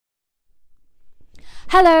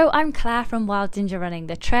Hello, I'm Claire from Wild Ginger Running,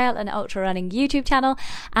 the trail and ultra running YouTube channel,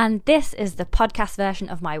 and this is the podcast version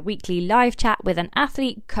of my weekly live chat with an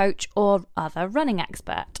athlete, coach, or other running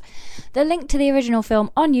expert. The link to the original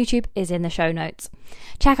film on YouTube is in the show notes.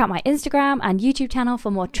 Check out my Instagram and YouTube channel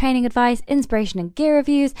for more training advice, inspiration, and gear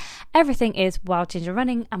reviews. Everything is Wild Ginger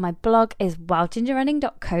Running, and my blog is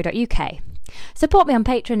wildgingerrunning.co.uk. Support me on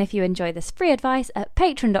Patreon if you enjoy this free advice at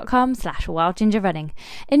patreon.com/wildgingerrunning.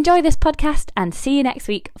 Enjoy this podcast and see you next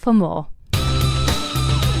week for more.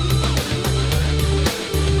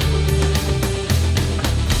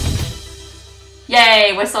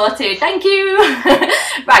 Yay, we're sorted. Thank you.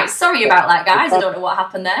 Right, sorry about that, guys. I don't know what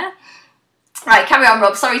happened there. Right, carry on,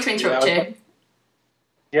 Rob. Sorry to interrupt you.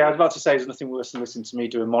 Yeah, I was about to say there's nothing worse than listening to me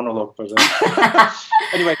do a monologue. But,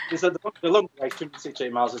 anyway, the long race,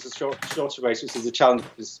 268 miles, is a shorter race, which is a challenge.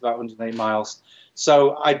 It's about 108 miles.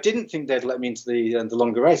 So I didn't think they'd let me into the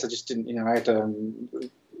longer race. I just didn't, I had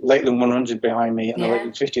Lakeland 100 behind me and a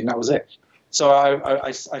Lakeland 50, and that was it. So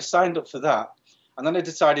I signed up for that. And then I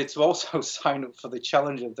decided to also sign up for the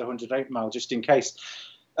challenge of the 108 mile, just in case.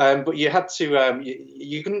 But you had to,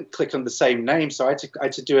 you couldn't click on the same name, so I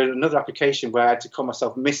had to do another application where I had to call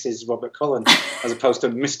myself Mrs. Robert Cullen as opposed to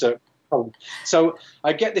Mr. Cullen. So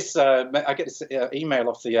I get this email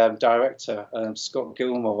off the director, Scott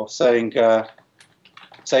Gilmore, saying, could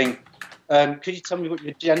you tell me what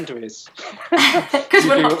your gender is? Because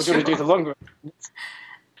we're not sure. Do you want to do the longer?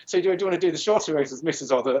 So do you want to do the shorter race as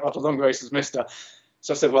Mrs. or the longer race as Mr.?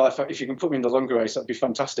 So I said, well, if you can put me in the longer race, that'd be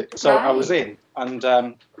fantastic. So right. I was in, and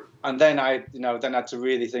then I had to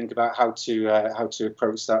really think about how to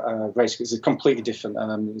approach that race. It's a completely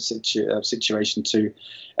different situation to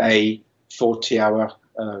a 40-hour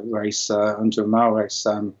race, 100-mile race,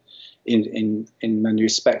 in many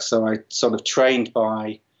respects. So I sort of trained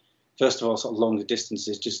by, first of all, sort of longer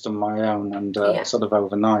distances just on my own and sort of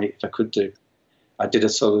overnight if I could do. I did a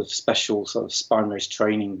sort of special sort of spine race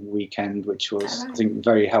training weekend, which was, I think,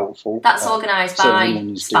 very helpful. That's organised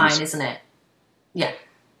by Spine, isn't it? Yeah.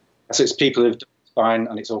 So it's people who've done Spine,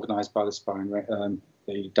 and it's organised by the Spine,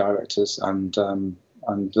 the directors, and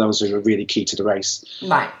those are really key to the race.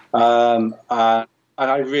 Right. And I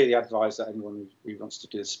really advise that anyone who wants to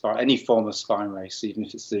do any form of Spine race, even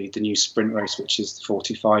if it's the new sprint race, which is the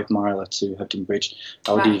 45-miler to Hebden Bridge,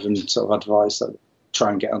 I would even sort of advise that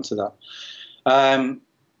try and get onto that.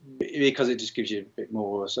 Because it just gives you a bit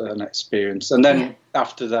more an experience. And then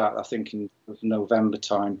after that, I think in November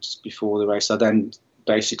time, just before the race, I then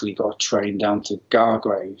basically got a train down to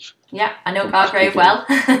Gargrave. Yeah, I know Gargrave well.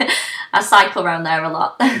 I cycle around there a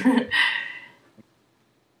lot.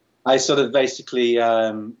 I sort of basically,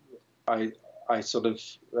 I sort of,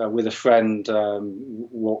 with a friend,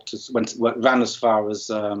 ran as far as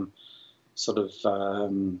sort of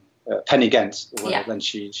Penny Ghent, then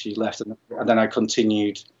she left, and then I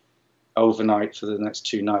continued overnight for the next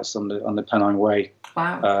 2 nights on the Pennine Way.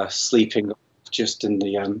 Wow. Sleeping just in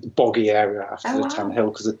the boggy area after the Tan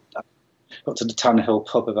Hill, because I got to the Tan Hill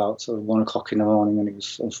pub about sort of 1 o'clock in the morning, and it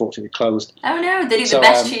was unfortunately closed. Oh no, they do the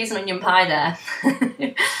best cheese and onion pie there.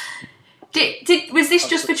 Was this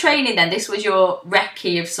just for training then? This was your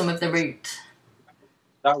recce of some of the route?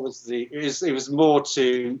 That was it was more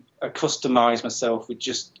to customise myself with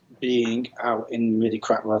just being out in really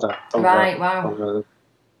crap weather over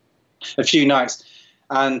a few nights.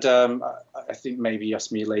 And I think maybe you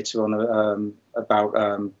asked me later on about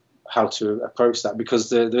how to approach that,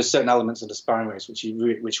 because there are certain elements of the Spine race which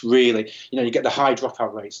really, you get the high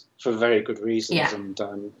dropout rates for very good reasons,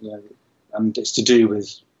 and it's to do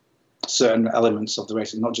with certain elements of the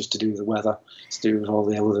race. It's not just to do with the weather; it's to do with all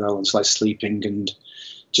the other elements like sleeping and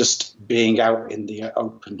just being out in the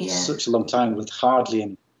open for such a long time with hardly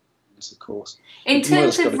any, of course. In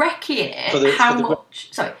terms of recceing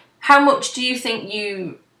it, how much do you think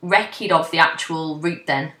you recceed of the actual route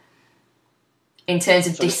then? In terms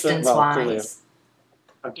of distance-wise?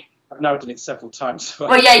 I've now done it several times. So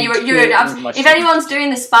well, yeah, if anyone's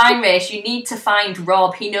doing the Spine race, you need to find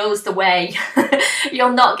Rob. He knows the way.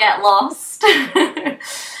 You'll not get lost.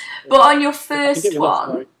 But on your first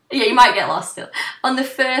one... Yeah, you might get lost still. On the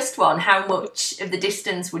first one, how much of the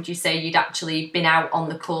distance would you say you'd actually been out on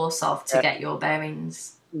the course of to get your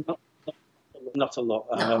bearings? Not a lot.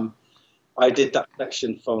 No. I did that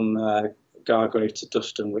section from Gargrave to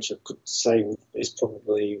Dufton, which I could say is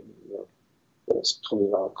probably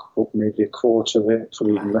about maybe a quarter of it,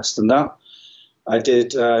 probably even less than that. I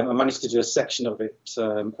managed to do a section of it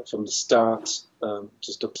from the start,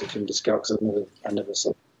 just up to Finduscout, because I never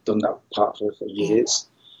sort of done that part for years.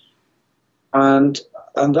 And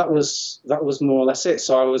And that was more or less it.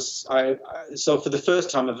 So so for the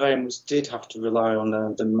first time, I very much did have to rely on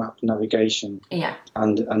the map navigation,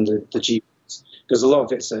 and the GPS, because a lot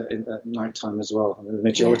of it's at night time as well. I mean, the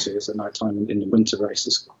majority is at night time. In the winter race,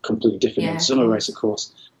 it's completely different than the summer race, of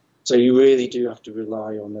course. So you really do have to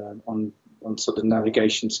rely on sort of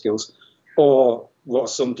navigation skills, or what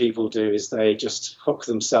some people do is they just hook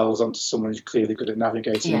themselves onto someone who's clearly good at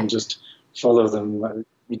navigating and just follow them.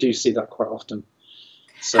 You do see that quite often.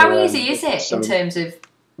 So, how easy is it in terms of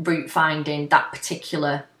route finding that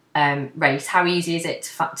particular race? How easy is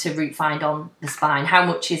it to route find on the Spine? How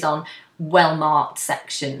much is on well-marked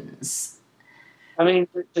sections? I mean,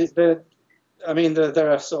 there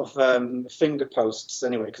are sort of finger posts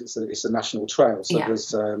anyway, because it's a national trail, so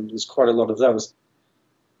there's quite a lot of those.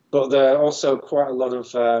 But there are also quite a lot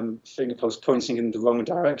of finger posts pointing in the wrong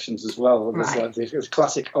directions as well. There's like the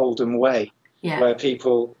classic Oldham Way, where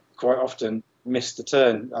people quite often miss the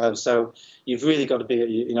turn. So you've really got to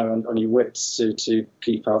be, on your wits to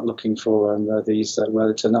keep out looking for these where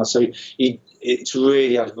they turn out. So it's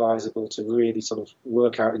really advisable to really sort of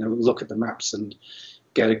work out, look at the maps and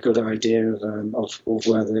get a good idea of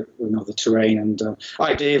where the terrain, and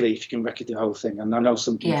ideally if you can recce the whole thing. And I know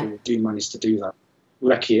some people do manage to do that,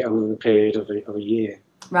 recce it over the period of a year.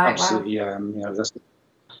 Right. Absolutely. Wow. That's the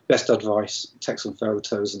best advice. Take some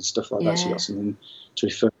photos and stuff like that. So you got something to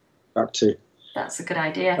refer back to. That's a good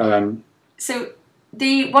idea. So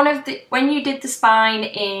when you did the Spine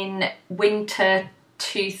in winter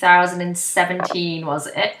 2017, was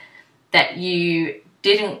it, that you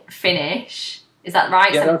didn't finish? Is that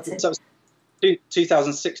right? Yeah,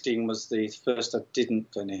 2016 was the first I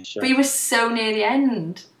didn't finish. But you were so near the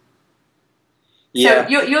end. Yeah,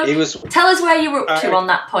 so tell us where you were up to on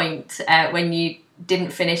that point when you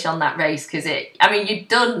didn't finish on that race, because you'd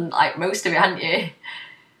done like most of it, hadn't you?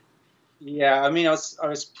 Yeah, I mean, I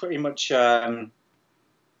was pretty much at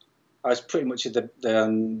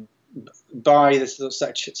the by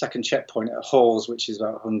the second checkpoint at Halls, which is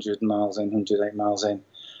about 100 miles in, 108 miles in.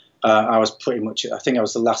 I was pretty much, I think I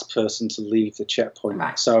was the last person to leave the checkpoint.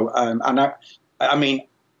 Right. So, and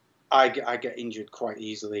I get injured quite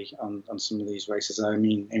easily on some of these races. I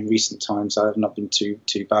mean, in recent times I have not been too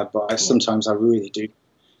bad, but sometimes I really do,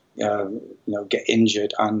 get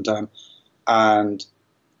injured, and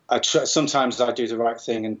sometimes I do the right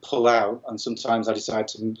thing and pull out, and sometimes I decide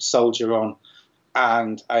to soldier on,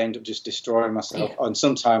 and I end up just destroying myself. And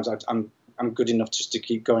sometimes I'm good enough just to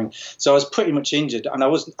keep going. So I was pretty much injured, and I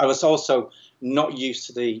was also not used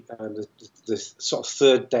to the sort of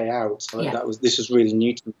third day out. So this was really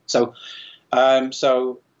new to me. So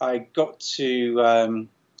I got to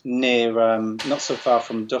near not so far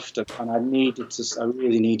from Dufton, and I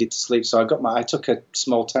really needed to sleep. So I took a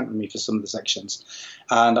small tent with me for some of the sections,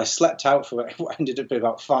 and I slept out for what ended up being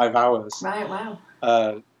about 5 hours. Right,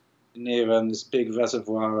 wow. Near this big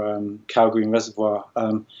reservoir, Calgreen Reservoir,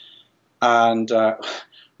 and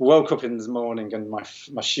woke up in the morning and my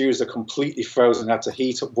shoes are completely frozen. I had to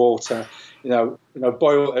heat up water,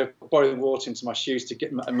 boil water into my shoes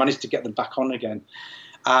I managed to get them back on again,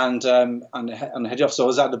 and head off. So I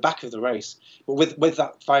was at the back of the race, but with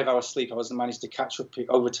that 5 hours sleep, I was managed to catch up,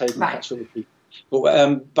 overtake and catch up with people.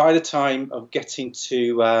 But by the time of getting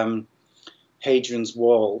to Hadrian's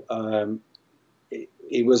Wall,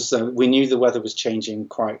 it was we knew the weather was changing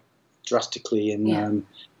quite drastically in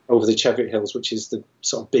over the Cheviot Hills, which is the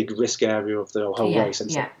sort of big risk area of the whole race,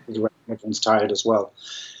 and everyone's tired as well.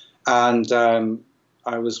 And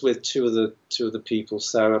I was with two of the people,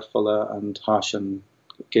 Sarah Fuller and Harshan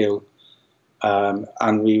Gill,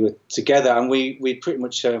 and we were together, and we pretty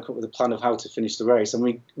much come up with a plan of how to finish the race. And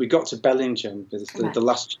we got to Bellingham, the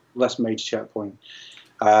last major checkpoint.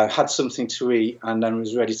 Had something to eat, and then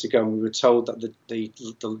was ready to go. And we were told that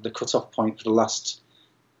the cut-off point for the last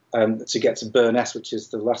to get to Burness, which is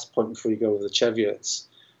the last point before you go over the Cheviots,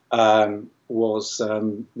 was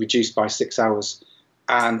reduced by 6 hours,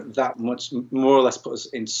 and that much more or less put us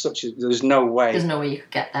in such a. There's no way you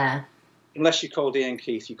could get there unless you called Ian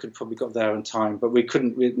Keith. You could probably got there in time, but we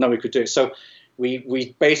couldn't. We could do it. So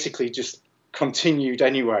we basically just continued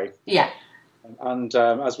anyway. Yeah. And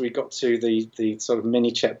as we got to the sort of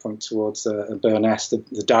mini checkpoint towards Burness,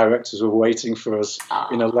 the directors were waiting for us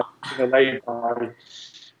in a lay-by,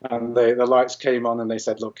 and the lights came on and they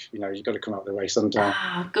said, "Look, you've got to come out of the race." And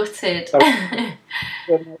gutted. So,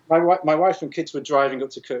 my wife and kids were driving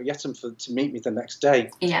up to Kirk Yetton to meet me the next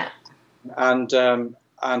day. Yeah. And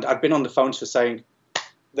I'd been on the phone to saying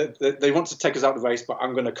that they want to take us out of the race, but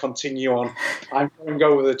I'm going to continue on. I'm going to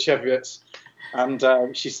go with the Cheviots.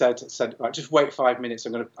 And she said, right, just wait 5 minutes.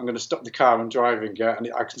 I'm going to stop the car. I'm driving,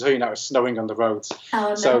 and I can tell you now it's snowing on the roads.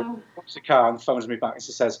 Oh, so no. stops the car and phones me back and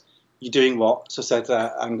she says, "You're doing what?" So I said,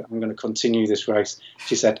 I'm going to continue this race.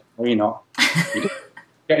 She said, "No, you're not. You're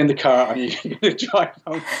get in the car and you're going to drive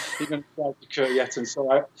home. You're going to drive to Kirkyeaton."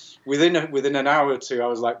 So within an hour or two, I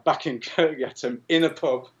was like back in Kirkyeaton in a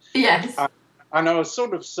pub. Yes. And I was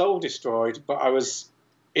sort of soul destroyed, but I was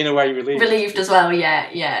in a way relieved. Relieved as well,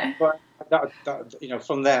 yeah. But that,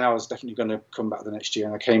 from then I was definitely going to come back the next year,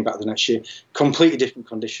 and I came back the next year. Completely different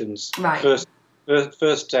conditions. Right.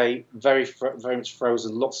 First day, very much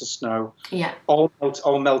frozen, lots of snow. Yeah. All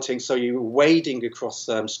melting. So you were wading across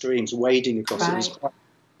streams, wading across. Right.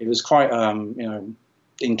 It was quite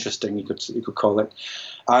interesting. You could call it.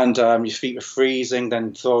 And your feet were freezing,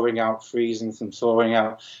 then thawing out, freezing, then thawing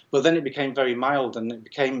out. But then it became very mild, and it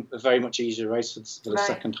became a very much easier race for the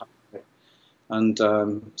second half of it. And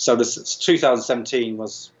so this 2017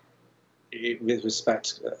 was, with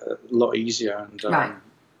respect, a lot easier. And, right.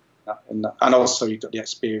 And also you got the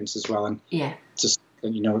experience as well. And yeah. Just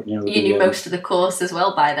you knew most of the course as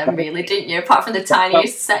well by then, really, didn't you? Apart from the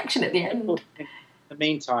tiniest section at the end. In the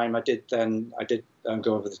meantime, I did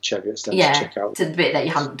go over the Cheviots then to check out to the bit that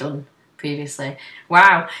you hadn't done previously.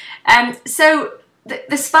 Wow. So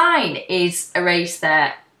the Spine is a race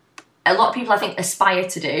that a lot of people, I think, aspire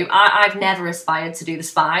to do. I've never aspired to do the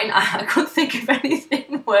Spine. I couldn't think of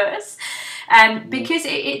anything worse. Because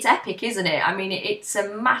it's epic, isn't it? I mean, it's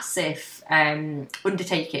a massive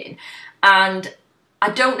undertaking, and I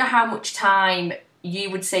don't know how much time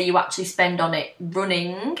you would say you actually spend on it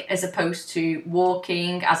running as opposed to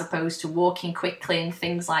walking, as opposed to walking quickly and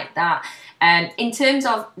things like that. In terms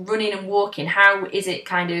of running and walking, how is it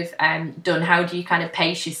kind of done? How do you kind of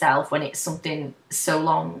pace yourself when it's something so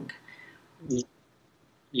long?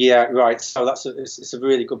 Yeah, right. So it's a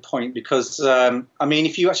really good point, because I mean,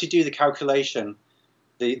 if you actually do the calculation,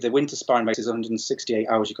 the winter Spine race is 168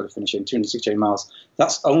 hours you've got to finish in, 268 miles.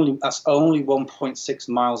 That's only 1.6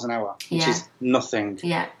 miles an hour, which is nothing.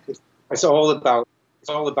 Yeah. It's all about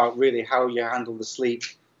really how you handle the sleep,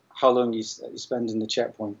 how long you spend in the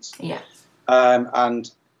checkpoints. Yeah.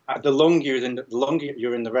 And the longer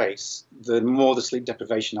you're in the race, the more the sleep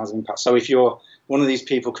deprivation has an impact. So if you're one of these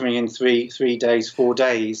people coming in 3 days, 4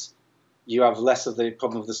 days, you have less of the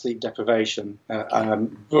problem of the sleep deprivation.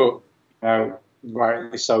 But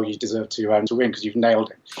rightly so, you deserve to win because you've nailed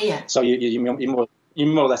it. Yeah. So you're more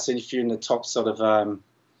or less, if you're in the top sort of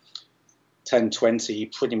 10, 20, you're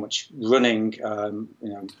pretty much running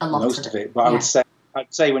most of it. But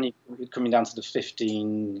I'd say when you're coming down to the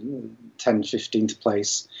 15th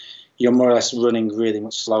place, you're more or less running really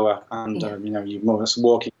much slower, and you're more or less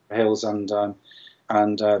walking the hills and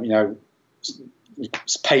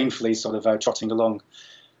painfully sort of trotting along.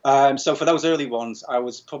 So for those early ones, I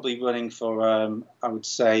was probably running for, I would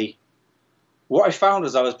say, what I found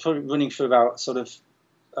was I was probably running for about sort of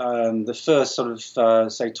the first sort of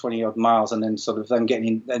say 20 odd miles, and then sort of then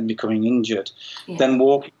becoming injured, then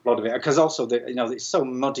walking a lot of it, because also it's so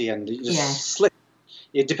muddy and you just slip.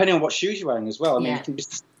 Depending on what shoes you're wearing as well. I mean, you can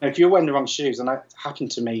if you're wearing the wrong shoes, and that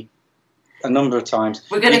happened to me a number of times.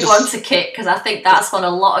 We're going to go on to kit, because I think that's when a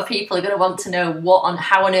lot of people are going to want to know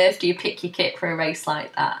how on earth do you pick your kit for a race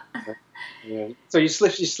like that. Yeah. So you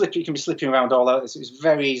slip. You can be slipping around all out. It's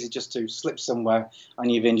very easy just to slip somewhere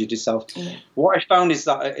and you've injured yourself. Yeah. What I found is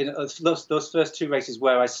that in those first 2 races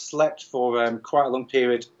where I slept for quite a long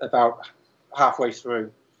period, about halfway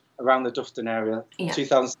through, around the Dufton area,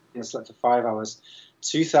 2016 I slept for 5 hours.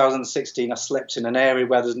 2016 I slept in an area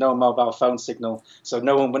where there's no mobile phone signal, so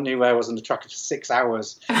no one knew where I was on the track for 6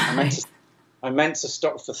 hours. I meant to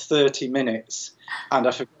stop for 30 minutes, and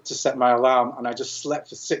I forgot to set my alarm, and I just slept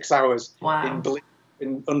for 6 hours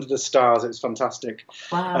in under the stars. It was fantastic.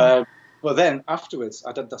 Wow. But then afterwards,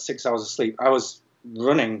 I did that 6 hours of sleep. I was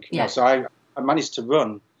running, so I managed to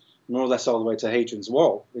run more or less all the way to Hadrian's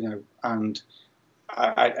Wall, and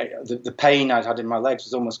the pain I'd had in my legs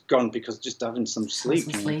was almost gone because just having some sleep.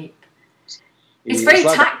 It's very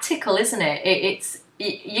tactical, isn't it? It's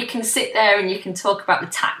you can sit there and you can talk about the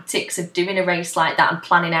tactics of doing a race like that and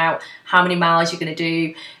planning out how many miles you're going to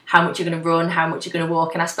do, how much you're going to run, how much you're going to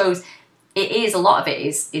walk. And I suppose a lot of it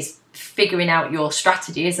is figuring out your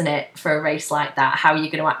strategy, isn't it, for a race like that, how you're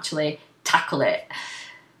going to actually tackle it.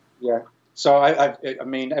 Yeah. So I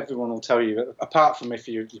mean, everyone will tell you, apart from if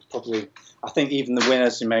you probably, I think even the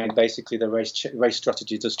winners who made basically the race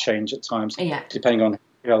strategy does change at times, depending on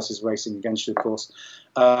who else is racing against you, of course.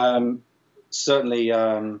 Certainly,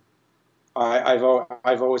 I've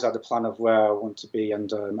always had a plan of where I want to be,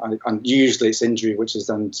 and usually it's injury, which is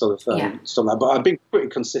then sort of stuff like that. But I've been pretty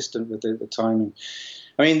consistent with the timing.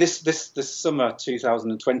 I mean, this summer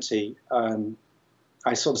 2020,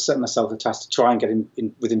 I sort of set myself a task to try and get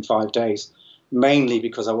in within 5 days, mainly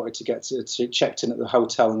because I wanted to get to checked in at the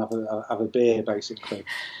hotel and have a beer, basically.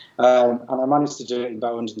 And I managed to do it in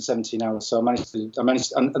about 117 hours. So I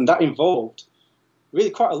managed, and that involved really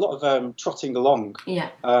quite a lot of trotting along. Yeah.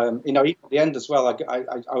 Even at the end as well,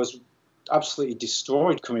 I was absolutely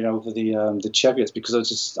destroyed coming over the Cheviots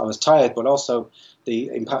because I was tired, but also the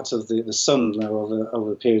impact of the sun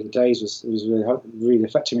over a period of days was really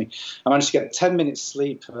affecting me. I managed to get 10 minutes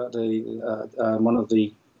sleep at one of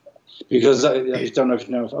the, because I don't know if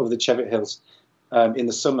you know, over the Cheviot Hills. In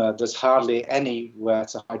the summer, there's hardly anywhere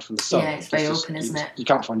to hide from the sun. Yeah, it's very open, isn't it? You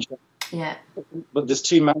can't find shelter. Yeah. But there's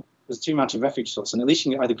two mountain refuge spots, and at least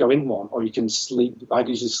you can either go in one or you can sleep. I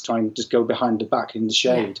can just try and just go behind the back in the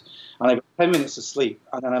shade. Yeah. And I got 10 minutes of sleep,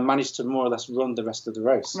 and then I managed to more or less run the rest of the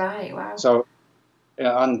race. Right, wow. So,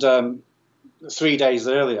 and 3 days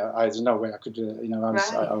earlier, there's no way I could,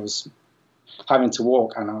 I was having to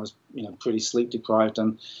walk, and I was, pretty sleep deprived,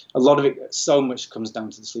 and a lot of it, so much comes down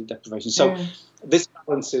to the sleep deprivation. So this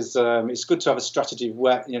balance is, it's good to have a strategy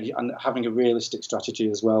where, and having a realistic strategy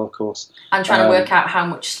as well, of course. And trying to work out how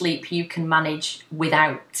much sleep you can manage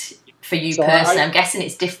without, for you personally. I'm guessing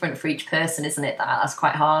it's different for each person, isn't it? That's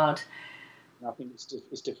quite hard. I think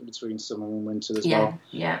it's different between summer and winter as well.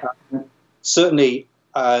 Yeah. Certainly,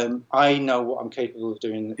 I know what I'm capable of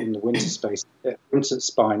doing in the winter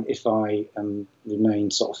spine if I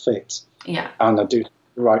remain sort of fit. Yeah. And I do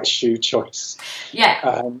the right shoe choice.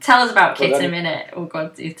 Yeah. Tell us about kit in a minute. Oh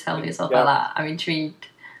God, do tell me yourself about that. I'm intrigued.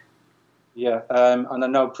 Yeah, and I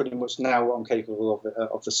know pretty much now what I'm capable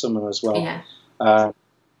of the summer as well. Yeah.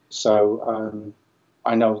 So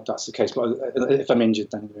I know that's the case. But if I'm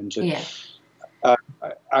injured, then I'm injured. Yeah.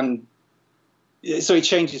 And so it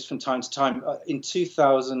changes from time to time. In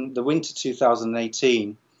the winter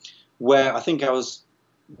 2018, where I think I was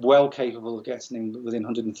well capable of getting in within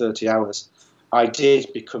 130 hours, I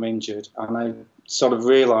did become injured, and I sort of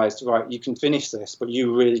realised, right, you can finish this, but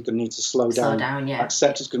you really need to slow down. Yeah.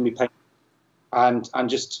 Accept it's going to be painful, and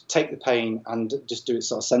just take the pain and just do it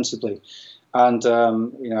sort of sensibly. And I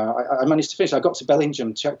managed to finish. I got to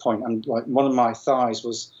Bellingham checkpoint, and like one of my thighs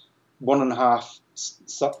was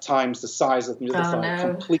 1.5 times the size of the other thigh,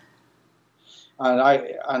 completely.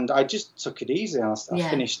 And I just took it easy. I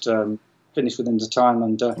finished within the time,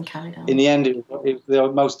 and in the end, it was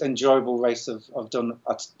the most enjoyable race I've done.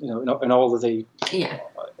 In all of the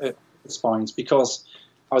spines, because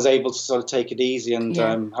I was able to sort of take it easy and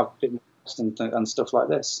have a bit more rest and stuff like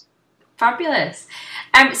this. Fabulous.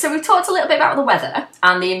 So we've talked a little bit about the weather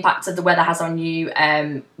and the impact of the weather has on you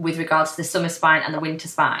with regards to the summer spine and the winter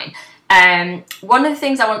spine. One of the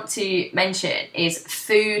things I want to mention is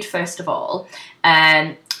food, first of all,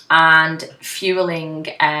 and fueling.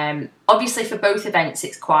 Obviously, for both events,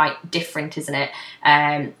 it's quite different, isn't it?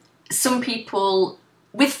 Some people,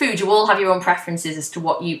 with food, you all have your own preferences as to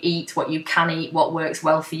what you eat, what you can eat, what works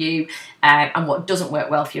well for you, and what doesn't work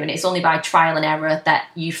well for you. And it's only by trial and error that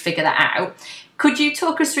you figure that out. Could you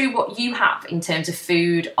talk us through what you have in terms of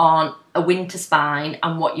food on a winter spine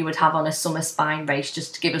and what you would have on a summer spine race,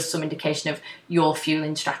 just to give us some indication of your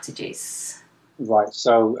fueling strategies? Right.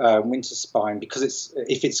 So winter spine, because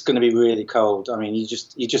if it's going to be really cold, I mean,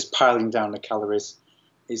 you're just piling down the calories.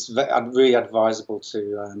 It's really advisable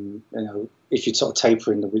to, if you're sort of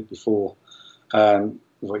tapering the week before,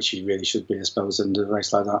 which you really should be, I suppose, in a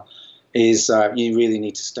race like that, is you really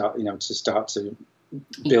need to start to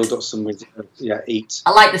build up some reserves. Eat.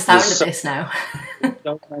 I like the sound of this now.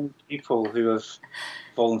 So many people who have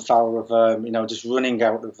fallen foul of, just running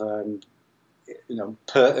out of,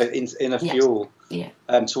 in a fuel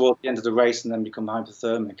toward the end of the race and then become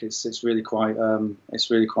hypothermic. It's really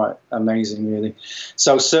quite amazing, really.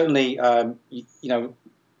 So certainly,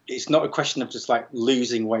 it's not a question of just like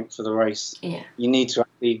losing weight for the race. Yeah. You need to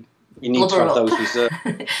have those reserves.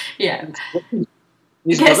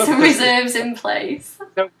 Get some reserves in place.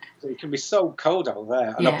 It can be so cold out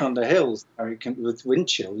there, and up on the hills, with wind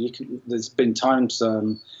chill. There's been times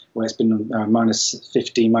where it's been minus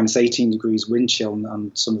 15, minus 18 degrees wind chill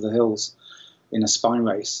on some of the hills in a spine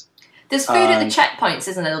race. There's food at the checkpoints,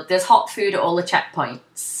 isn't there? There's hot food at all the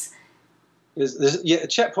checkpoints.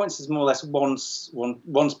 Checkpoints is more or less once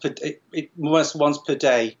per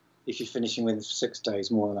day. If you're finishing with 6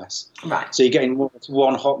 days, more or less. Right. So you're getting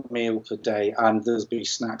one hot meal per day, and there's be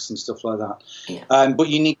snacks and stuff like that. Yeah. But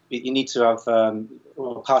you need to have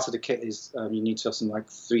part of the kit is you need to have something like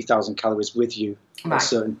 3,000 calories with you. Right.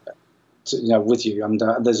 with you, and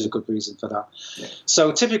there's a good reason for that. Yeah.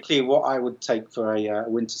 So typically, what I would take for a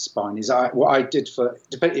winter spine is what I did for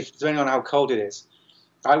depending on how cold it is.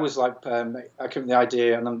 I was like, I came up with the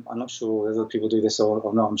idea, and I'm not sure whether people do this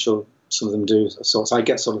or not. I'm sure some of them do. So I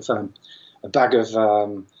get sort of a bag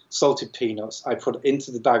of salted peanuts. I put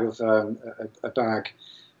into the bag of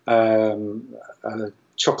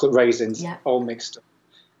chocolate raisins, all mixed up.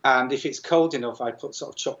 And if it's cold enough, I put sort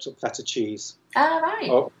of chopped up feta cheese. Ah, right.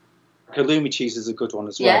 Or halloumi cheese is a good one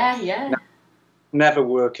as well. Yeah. Now, never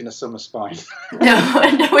work in a summer spine. No,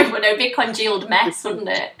 it would be a congealed mess, wouldn't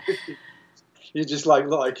it? You just look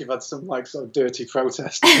like you've had some sort of dirty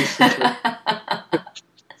protest.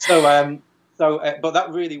 But that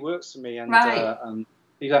really works for me, and right. And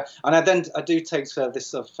I do take this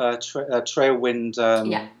sort of Trailwind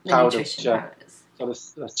powder, which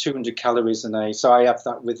sort of 200 calories a day. So I have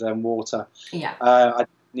that with water. Yeah. I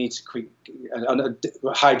need to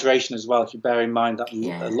hydration as well. If you bear in mind that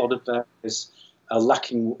a lot of areas are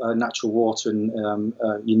lacking natural water, and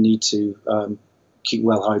you need to keep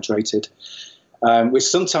well hydrated. Which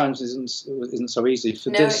sometimes isn't so easy.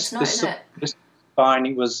 For it's not, is it? This spine,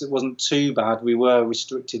 it wasn't too bad. We were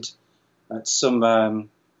restricted at some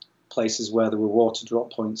places where there were water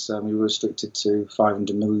drop points. We were restricted to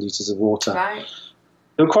 500 millilitres of water. Right.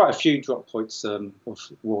 There were quite a few drop points of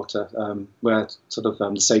water where sort of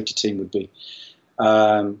the safety team would be.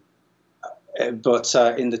 But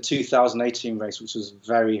in the 2018 race, which was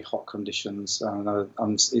very hot conditions, and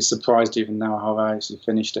I'm surprised even now how I actually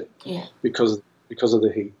finished it because of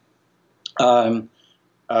the heat.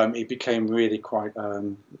 It became really quite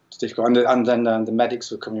difficult. And then the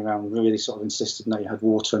medics were coming around and really sort of insisted that you had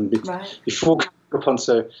water. And before going up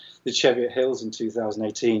onto the Cheviot Hills in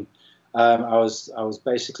 2018, I was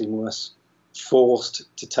basically forced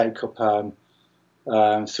to take up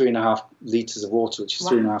 3.5 litres of water, which is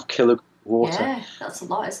 3.5 kilograms of water. Yeah, that's a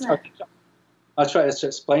lot, isn't it? I try to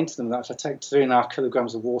explain to them that if I take 3.5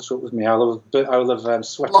 kilograms of water up with me, I'll have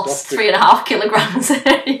sweated lost off 3.5 kilograms.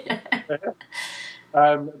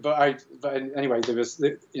 But anyway, there was,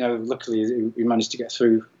 luckily we managed to get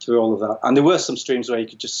through all of that. And there were some streams where you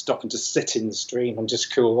could just stop and just sit in the stream and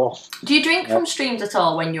just cool off. Do you drink from streams at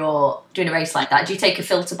all when you're doing a race like that? Do you take a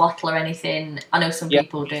filter bottle or anything? I know some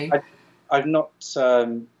people do. I've not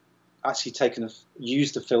actually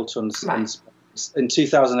used a filter in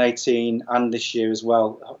 2018 and this year as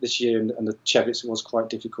well. This year and the Cheviots was quite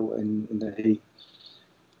difficult in the heat.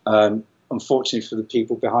 Unfortunately for the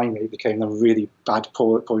people behind me, it became a really bad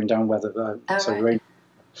pouring down weather. Rain.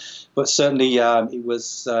 But certainly it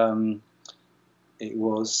was. I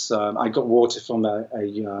got water from a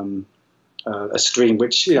stream,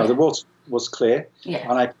 which the water was clear,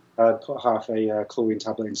 and I put half a chlorine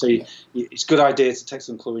tablet in. So it's a good idea to take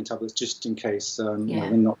some chlorine tablets just in case. They're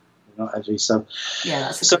not heavy. So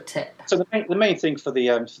that's a good tip. So the main thing for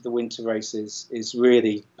the winter races is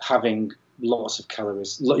really having lots of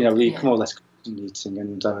calories. More or less eating.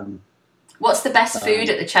 And what's the best food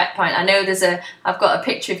at the checkpoint? I know I've got a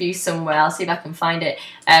picture of you somewhere. I'll see if I can find it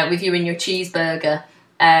with you and your cheeseburger.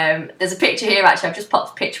 There's a picture here actually. I've just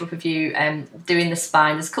popped a picture up of you doing the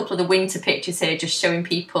spine. There's a couple of the winter pictures here, just showing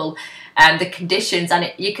people the conditions,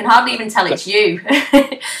 and you can hardly even tell it's you.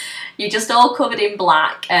 You're just all covered in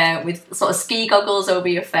black with sort of ski goggles over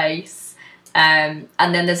your face. And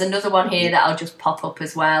then there's another one here that I'll just pop up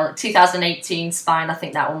as well. 2018 spine, I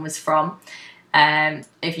think that one was from.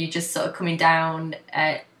 If you're just sort of coming down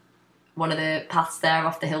one of the paths there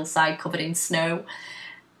off the hillside covered in snow,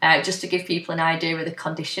 just to give people an idea of the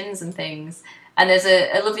conditions and things. And there's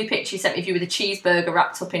a lovely picture you sent me of you with a cheeseburger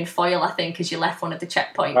wrapped up in foil, I think, as you left one of the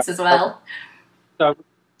checkpoints as well.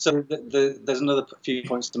 So there's another few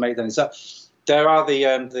points to make then. Is that there are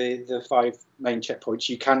the 5 main checkpoints.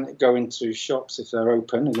 You can go into shops if they're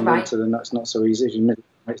open. In the winter, then that's not so easy. If you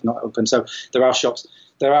it's not open, so there are shops.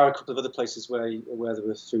 There are a couple of other places where there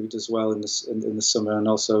was food as well in the summer and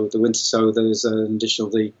also the winter. So there's an additional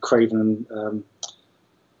the Craven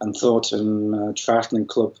and Thornton Triathlon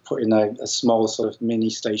Club put in a small sort of mini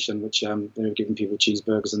station which they were giving people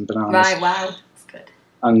cheeseburgers and bananas. Right, wow, that's good.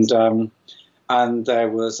 And there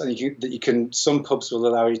was, some pubs will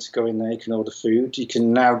allow you to go in there, you can order food. You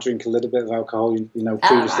can now drink a little bit of alcohol,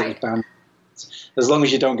 previously it was banned. As long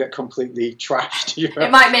as you don't get completely trashed.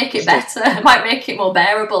 It might make it better. It might make it more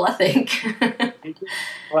bearable, I think.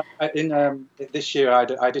 This year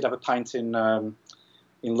I did have a pint in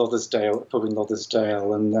Lothersdale, a pub in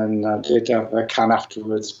Lothersdale, and then I did have a can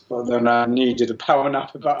afterwards, but then I needed a power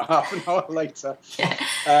nap about half an hour later. Yeah.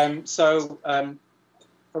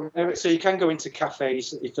 So you can go into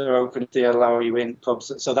cafes if they're open, if they allow you in,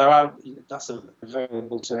 pubs. So that's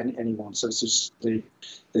available to anyone. So it's just the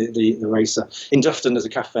racer. In Dufton, there's a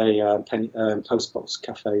cafe, Postbox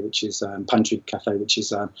Cafe, which is Pantry Cafe, which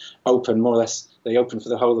is open more or less. They open for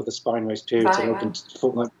the whole of the spine race period. Right, so they're open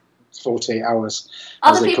for like 48 hours.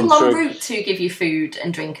 Are there people en route to give you food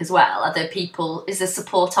and drink as well? Is there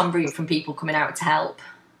support en route from people coming out to help?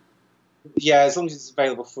 Yeah, as long as it's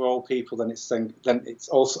available for all people, then it's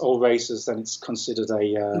also all races. Then it's considered a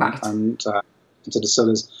right. And so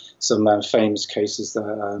there's some famous cases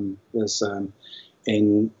that there's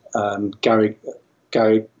in Garrigo,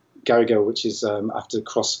 which is after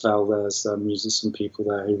Crossfell. There's usually some people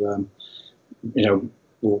there who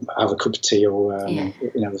will have a cup of tea or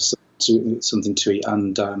something to eat,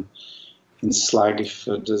 and in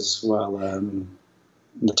Slaggyford as well.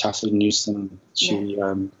 Natasha Newsom,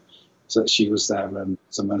 so she was there. I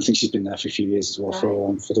think she's been there for a few years as well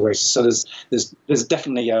for the races. So there's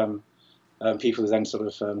definitely people who then sort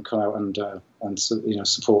of come out and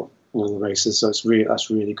support all the races. So that's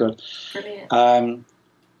really good. Brilliant.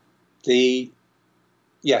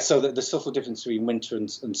 So the subtle difference between winter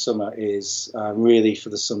and summer is really for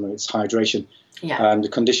the summer it's hydration. Yeah. The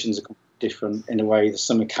conditions are different in a way. The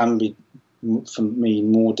summer can be, for me,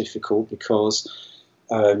 more difficult because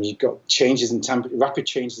you've got rapid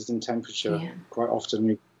changes in temperature. Yeah. Quite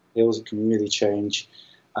often, hills it can really change.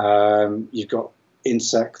 You've got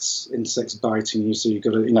insects biting you, so you've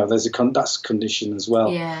got to, there's that's a condition as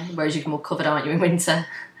well. Yeah, whereas you're more covered, aren't you, in winter?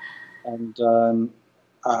 And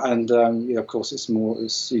of course,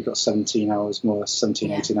 you've got 17 hours more,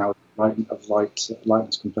 18 hours of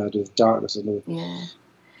lightness compared with darkness for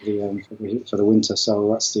the winter.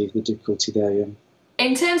 So that's the difficulty there. Yeah.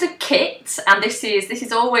 In terms of kit, and this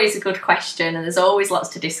is always a good question, and there's always lots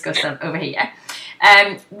to discuss over here.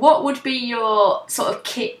 What would be your sort of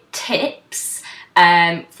kit tips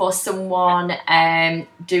for someone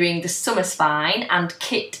doing the summer spine, and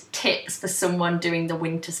kit tips for someone doing the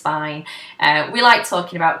winter spine? We like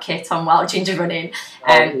talking about kit on Wild Ginger Running.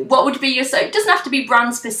 What would be your, so it doesn't have to be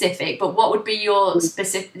brand specific, but what would be your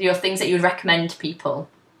things that you would recommend to people?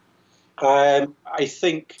 I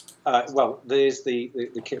think, there's the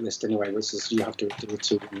kit list anyway, which is you have to do it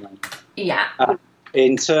too. Yeah.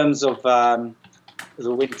 In terms of the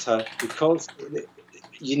winter, because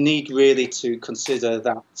you need really to consider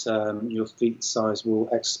that your feet size will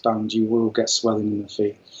expand, you will get swelling in the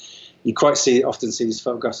feet. You often see these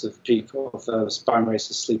photographs of people, of spine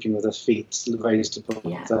racers sleeping with their feet raised above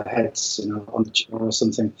their heads, on the chair or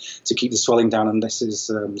something, to keep the swelling down, and this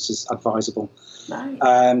is advisable.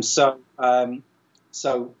 Right. So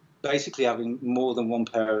basically, having more than one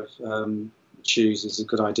pair of shoes is a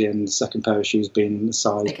good idea, and the second pair of shoes being the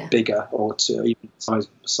size bigger or even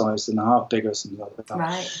size and a half bigger, something like that.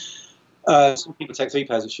 Right. Some people take 3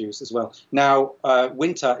 pairs of shoes as well. Now,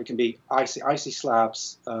 winter, it can be icy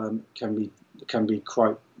slabs can be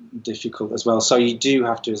quite difficult as well. So you do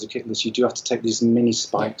have to, as a kit list, you do have to take these mini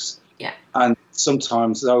spikes. Yeah. And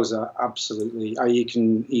sometimes those are absolutely, you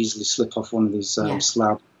can easily slip off one of these slabs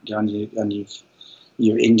and you've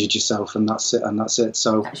injured yourself, and that's it.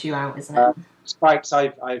 So that's you out, isn't it? Spikes,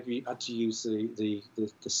 I've had to use the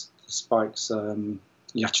spikes,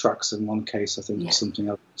 Yatrax in one case, I think, something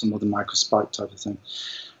else, some other micro spike type of thing.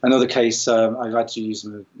 Another case, I've had to use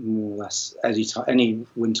them more or less any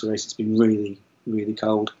winter race. It's been really, really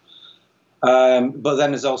cold. But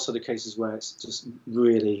then there's also the cases where it's just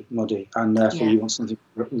really muddy, and therefore you want something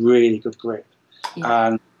with really good grip. Yeah.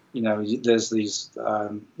 And there's these,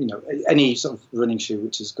 any sort of running shoe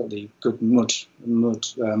which has got the good mud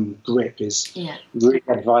grip is really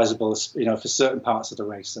advisable, for certain parts of the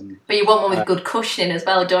race. But you want one with good cushioning as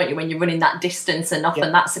well, don't you, when you're running that distance? And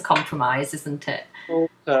often that's a compromise, isn't it?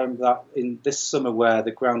 That in this summer where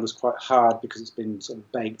the ground was quite hard because it's been sort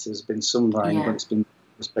of baked, there's been some rain, but it's been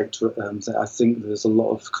baked. I think there's a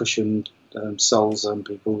lot of cushioned soles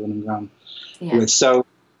people running around with. So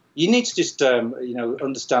you need to just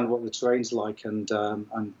understand what the terrain's like and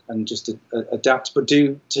just adapt, but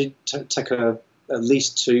take at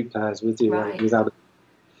least 2 pairs with you without it.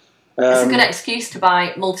 It's a good excuse to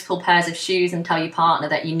buy multiple pairs of shoes and tell your partner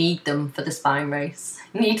that you need them for the spine race.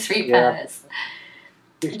 You need 3 pairs.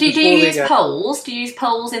 Do you use poles? Do you use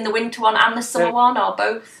poles in the winter one and the summer one, or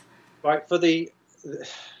both? Right, for this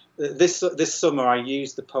summer I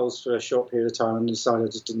used the poles for a short period of time and decided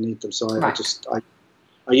I just didn't need them, so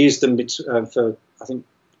I used them for, I think,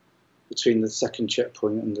 between the 2nd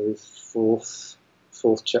checkpoint and the fourth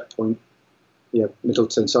checkpoint,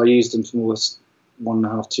 Middleton. So I used them for almost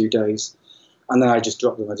 1.5-2 days, and then I just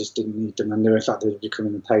dropped them. I just didn't need them, and in fact they were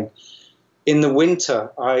becoming a pain. In the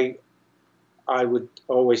winter, I would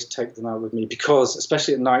always take them out with me because,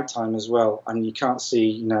 especially at night time as well, and you can't see,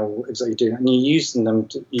 you know, exactly doing. And you're using them.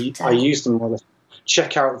 I use them more to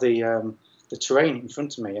check out the terrain in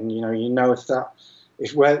front of me, and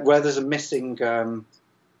if where there's a missing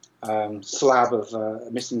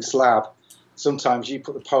slab, sometimes you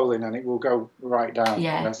put the pole in and it will go right down.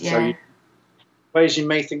 Yeah, So whereas you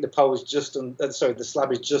may think the pole is the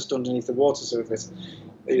slab is just underneath the water surface,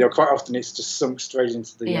 quite often it's just sunk straight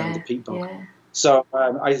into the peat bog. Yeah. So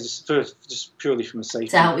I just purely from a safety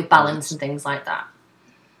to help with balance and things like that.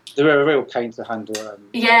 They're a real pain to handle.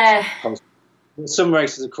 Poles. Some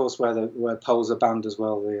races, of course, where poles are banned as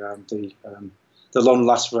well. The Long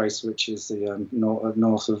Last race, which is the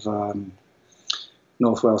north of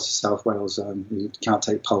North Wales to South Wales, you can't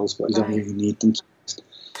take poles, but you don't really need them.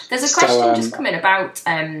 There's a question just come in about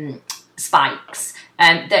spikes.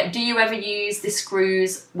 Do you ever use the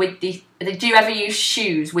screws with do you ever use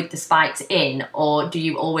shoes with the spikes in, or do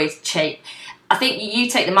you always take? I think you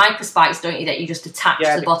take the micro spikes, don't you? That you just attach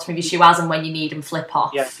to the bottom of your shoe as and when you need them, flip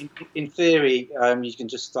off. Yeah, in theory, you can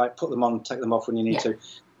just like put them on, take them off when you need to.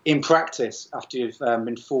 In practice, after you've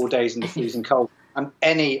been 4 days in the freezing cold, and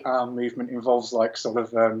any arm movement involves like sort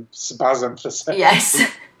of spasm for seconds. Yes.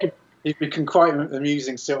 It become quite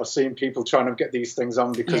amusing sort of seeing people trying to get these things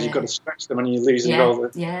on because you've got to stretch them and you lose and roll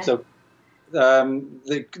it. Yeah. So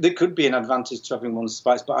there could be an advantage to having one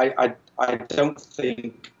spikes, but I don't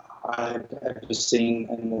think I've ever seen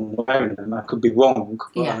anyone wearing them. I could be wrong,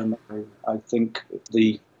 but I think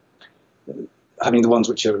having the ones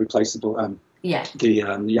which are replaceable, the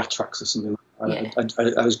Yatrax or something,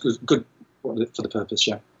 is good for the purpose.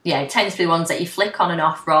 Yeah, it tends to be the ones that you flick on and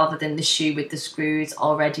off rather than the shoe with the screws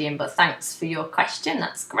already in. But thanks for your question.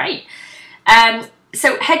 That's great.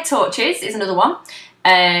 So head torches is another one.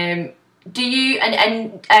 Do you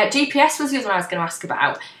GPS was the other one I was going to ask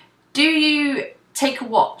about. Do you take a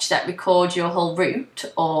watch that records your whole route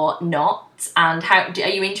or not? And are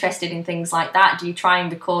you interested in things like that? Do you try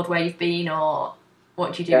and record where you've been, or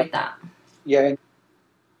what do you do with that? Yeah.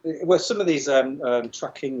 Well, some of these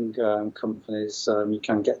tracking companies, you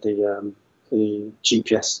can get the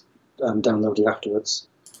GPS downloaded afterwards.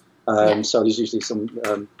 So there's usually some.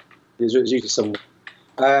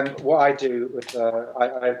 What I do with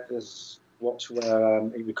I have this watch where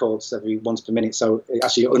it records every once per minute, so it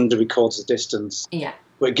actually under records the distance. Yeah.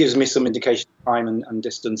 But it gives me some indication of time and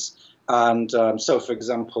distance. And so, for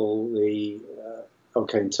example,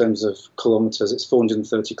 in terms of kilometres, it's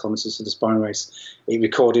 430 kilometres to the Spine race. It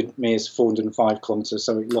recorded me as 405 kilometres,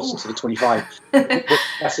 so it lost it to the 25. But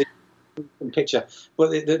that's it in picture.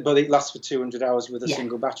 But it lasts for 200 hours with a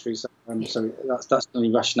single battery, so that's the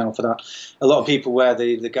only rationale for that. A lot of people wear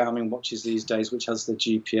the Garmin watches these days, which has the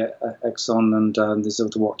GPX on, and there's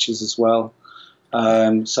other watches as well.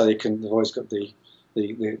 So they've always got the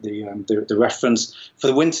reference. For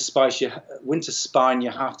the winter spine, you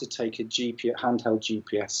have to take a handheld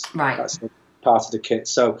GPS. Right. That's part of the kit.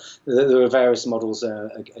 So there are various models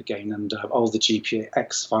again, and all the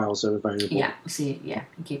GPX files are available. Yeah. See. Yeah.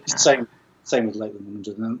 Keep an eye. Same with Lakeland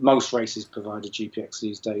 100. And most races provide a GPX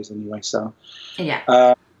these days, anyway. So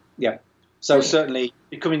So certainly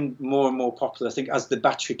becoming more and more popular. I think as the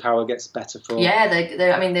battery power gets better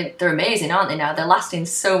they're amazing, aren't they? Now they're lasting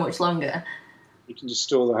so much longer. You can just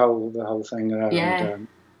store the whole thing and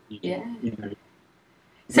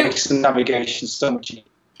makes the navigation so much easier.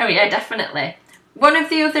 Oh yeah, definitely. One of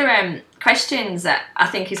the other questions that I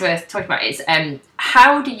think is worth talking about is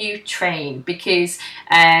how do you train? Because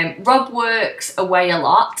Rob works away a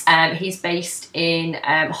lot. He's based in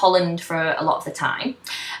Holland for a lot of the time.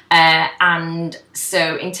 And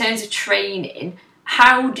so in terms of training,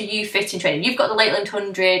 how do you fit in training? You've got the Lakeland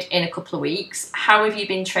 100 in a couple of weeks. How have you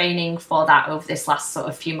been training for that over this last sort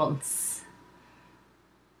of few months?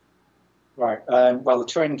 Right. Well, the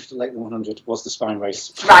training for the Lakeland 100 was the Spine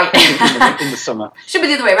race. Right. in the summer. Should be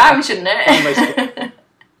the other way around, shouldn't it?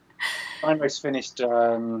 Spine race finished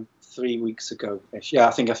 3 weeks ago. Yeah,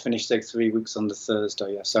 I think I finished 3 weeks on the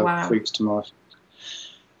Thursday. Yeah, so 3 weeks tomorrow.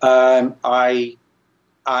 I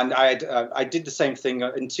did the same thing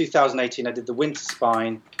in 2018. I did the winter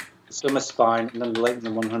spine, the summer spine, and then the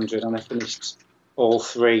Lakeland 100, and I finished all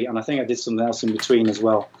three. And I think I did something else in between as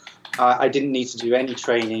well. I didn't need to do any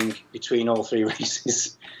training between all three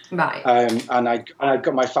races. Right. And I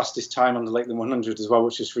got my fastest time on the Lakeland 100 as well,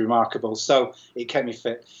 which was remarkable. So it kept me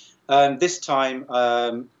fit. This time,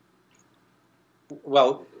 sort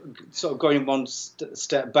of going one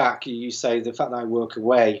step back, you say the fact that I work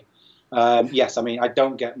away. Yes, I mean I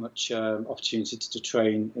don't get much opportunity to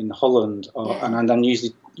train in Holland, and I'm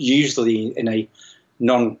usually in a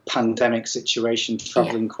non-pandemic situation,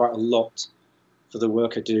 traveling quite a lot for the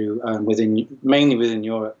work I do, mainly within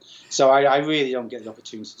Europe. So I really don't get the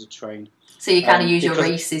opportunity to train. So you kind of use your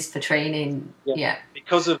races for training,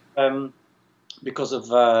 because of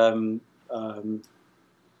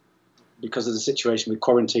the situation with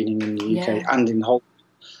quarantining in the UK and in Holland.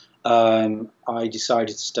 I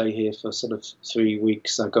decided to stay here for sort of 3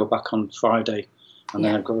 weeks. I go back on Friday, and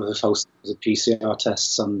then I've got the host of the PCR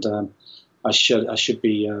tests, and I should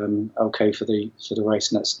be okay for the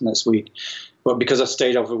race next week. But because I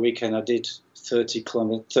stayed over the weekend, I did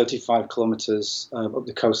 35 kilometres up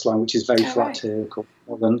the coastline, which is very flat here, called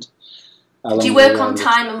Holland. Do you work on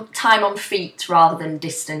time on feet rather than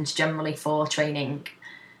distance generally for training?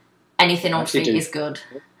 Anything on feet is good.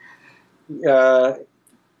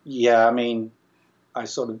 Yeah, I mean, I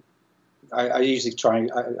usually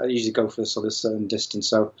go for a sort of certain distance.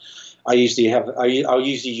 So I'll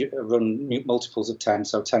usually run multiples of 10,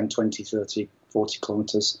 so 10, 20, 30, 40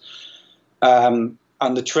 kilometres. And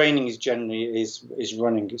the training is generally is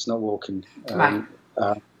running, it's not walking. Right.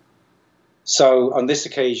 So on this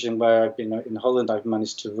occasion where I've been in Holland, I've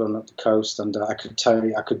managed to run up the coast, and I could tell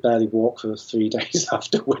you I could barely walk for 3 days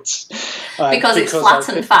afterwards. Because it's flat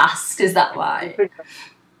and fast, is that why?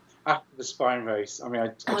 After the spine race, I mean, I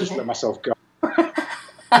just let myself go.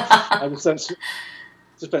 I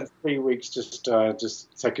spent 3 weeks just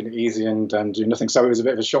taking it easy and doing nothing. So it was a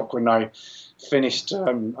bit of a shock when I finished.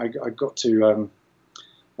 I got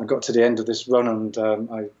to the end of this run, and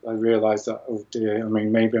I realised that, oh dear, I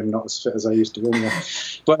mean, maybe I'm not as fit as I used to run.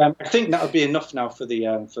 But I think that would be enough now for the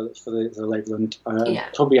Lakeland.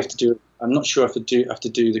 Probably have to do. I'm not sure if I have to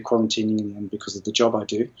do the quarantining in the end because of the job I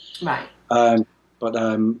do. Right. But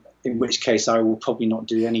in which case I will probably not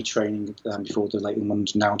do any training before the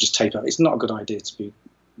Lakeland now. Just tape out. It's not a good idea to be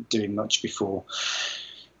doing much before.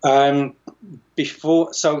 So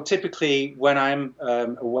typically when I'm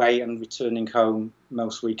away and returning home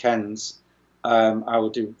most weekends, I'll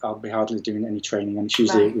be hardly doing any training, and it's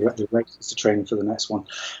usually the races to training for the next one.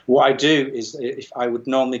 What I do is, if I would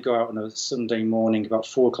normally go out on a Sunday morning about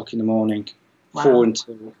 4 o'clock in the morning, 4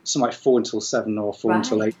 until 7 or 4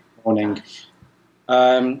 until 8 in the morning.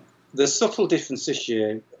 The subtle difference this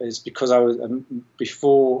year is because I was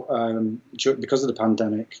because of the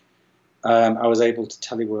pandemic. I was able to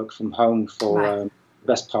telework from home for the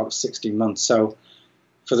best part of 16 months. So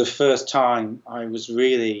for the first time, I was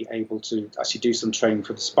really able to actually do some training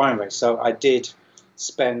for the spine race. So I did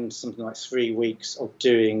spend something like 3 weeks of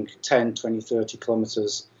doing 10, 20, 30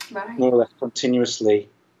 kilometres more or less continuously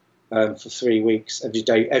for 3 weeks, every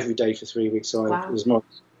day for 3 weeks. So it was more.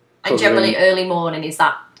 And generally early morning, is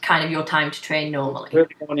that kind of your time to train normally?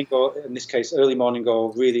 Early morning, or in this case, early morning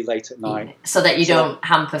or really late at night. So that you don't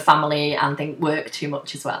hamper family and work too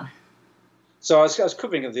much as well. So I was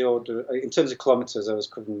covering the order, in terms of kilometres, I was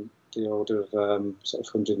covering the order of sort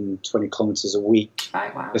of 120 kilometres a week.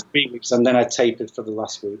 Right, wow. For 3 weeks, and then I tapered for the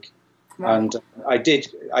last week. Right. And I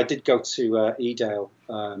did go to Edale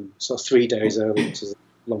sort of 3 days early, which is a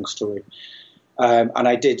long story. And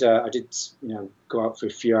I did go out for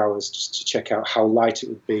a few hours just to check out how light it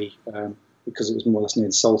would be, because it was more or less near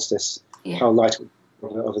the solstice, how light it would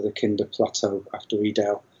be over the Kinder Plateau after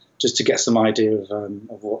Edale, just to get some idea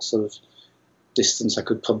of what sort of distance I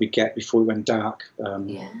could probably get before it went dark on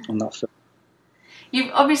that film.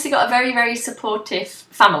 You've obviously got a very, very supportive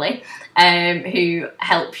family who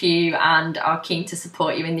help you and are keen to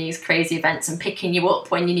support you in these crazy events and picking you up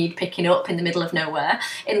when you need picking up in the middle of nowhere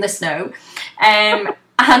in the snow. And,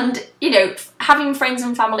 having friends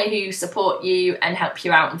and family who support you and help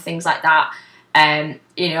you out and things like that,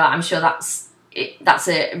 I'm sure that's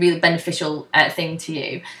a really beneficial thing to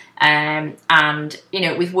you. And,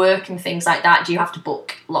 with work and things like that, do you have to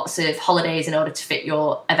book lots of holidays in order to fit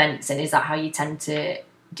your events in? Is that how you tend to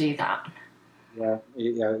do that? Yeah.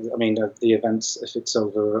 I mean, the events, if it's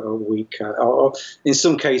over a week, or in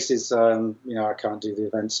some cases, I can't do the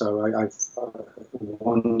event. So I've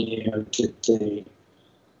 1 year did the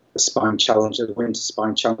Spine Challenger, the Winter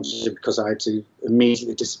Spine Challenger, because I had to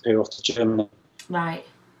immediately disappear off to Germany. Right.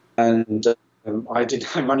 And I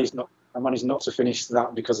managed not to finish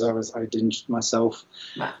that because I dinged myself.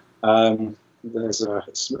 Right. There's a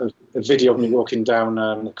video of me walking down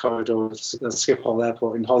the corridor of the Schiphol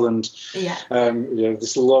Airport in Holland. Yeah.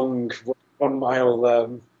 This long 1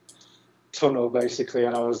 mile tunnel basically,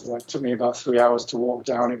 and it took me about 3 hours to walk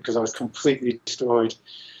down it because I was completely destroyed.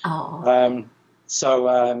 Oh.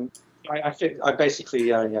 I basically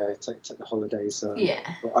take the holidays.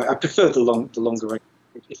 I prefer the longer race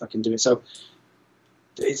if I can do it. So.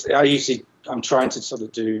 I'm trying to sort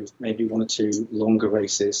of do maybe 1 or 2 longer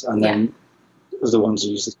races, and then other ones are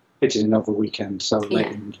usually fitted in over weekend, so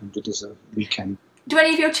Leyton 100 is a weekend. Do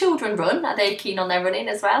any of your children run? Are they keen on their running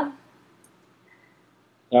as well?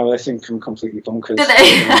 No, they think I'm completely bonkers. Do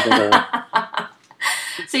they?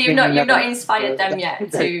 So you've not inspired them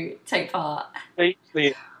yet to take part? They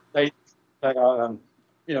are,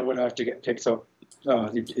 when I have to get picked up,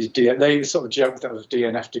 they sort of joke that I was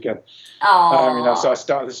DNF'd again. Oh. So I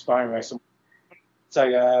started the sparring race and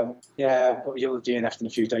say, but you'll DNF'd in a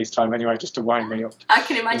few days' time anyway, just to wind me up. I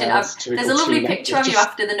can imagine. There's a lovely picture of you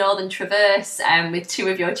after the Northern Traverse with two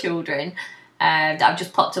of your children that I've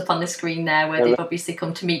just popped up on the screen there, where they've obviously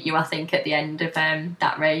come to meet you, I think, at the end of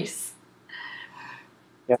that race.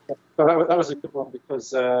 Yeah, but that was a good one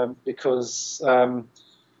because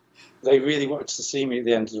they really wanted to see me at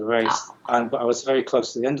the end of the race, but I was very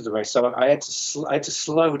close to the end of the race, so I had to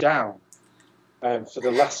slow down for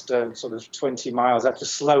the last sort of 20 miles. I had to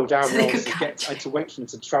slow down. I had to wait for them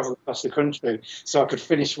to travel across the country so I could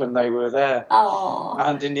finish when they were there. Oh.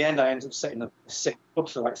 And in the end, I ended up sitting up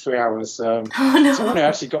for like 3 hours. No. So when I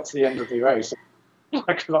actually got to the end of the race,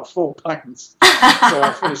 like about 4 pints. So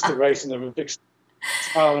I finished the race and there was a big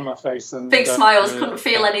smile on my face. And big smiles, couldn't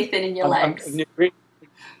feel anything in your legs.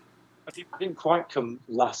 I didn't quite come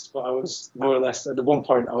last, but I was more or less at one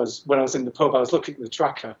point. When I was in the pub, I was looking at the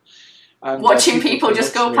tracker and watching people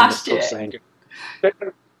just go past you.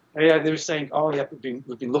 They were saying, "Oh, yeah, we've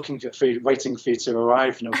been looking for you, waiting for you to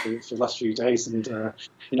arrive, for the last few days," and that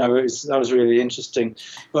was really interesting.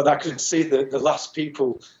 But I could see the last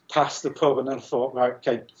people pass the pub, and then I thought, right,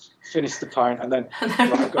 okay, finish the pint, and then right,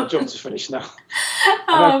 I've got a job to finish now.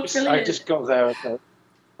 I just got there.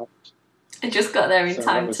 I just got there in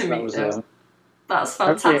time to meet them. That's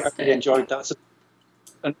fantastic. I really enjoyed that. It's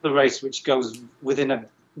another race which goes within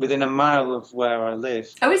a mile of where I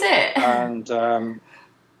live. Oh, is it? And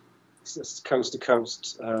it's a coast to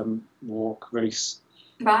coast walk race.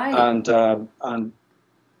 Right. And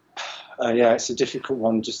it's a difficult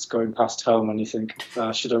one, just going past home, and you think,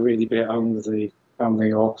 should I really be at home with the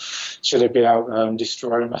family, or should I be out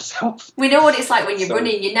destroying myself? We know what it's like when you're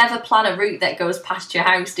running. You never plan a route that goes past your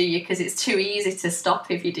house, do you? Because it's too easy to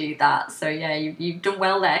stop if you do that. So yeah, you've done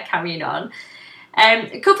well there, carrying on.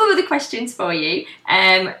 A couple of other questions for you.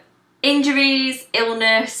 Injuries,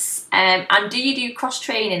 illness, and do you do cross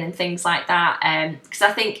training and things like that? Because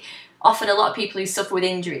I think often a lot of people who suffer with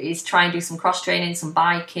injuries try and do some cross training, some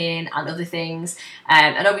biking and other things.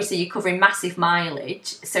 And obviously you're covering massive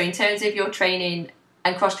mileage. So in terms of your training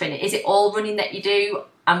and cross training, is it all running that you do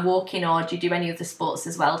and walking, or do you do any other sports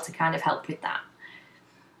as well to kind of help with that?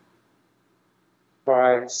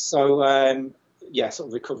 Right. So sort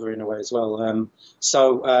of recovery in a way as well. In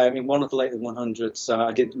one of the Leyton 100s,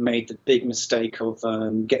 I made the big mistake of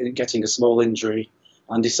getting a small injury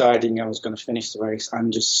and deciding I was going to finish the race,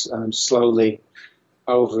 and just slowly,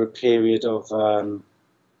 over a period of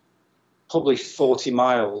probably 40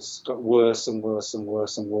 miles, got worse and worse and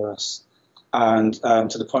worse and worse, and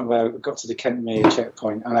to the point where I got to the Kentmere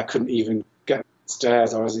checkpoint and I couldn't even get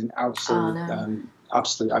upstairs. I was in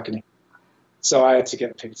absolute agony. So I had to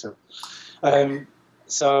get picked up. I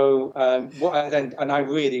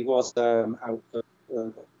really was out for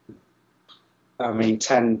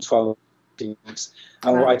 10, 12 weeks.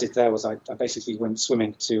 And what I did there was I basically went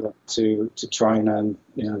swimming to try and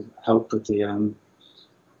help with the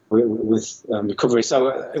recovery. So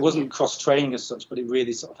it wasn't cross training as such, but it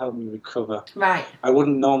really sort of helped me recover. Right. I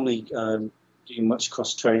wouldn't normally do much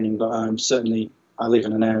cross training, but certainly I live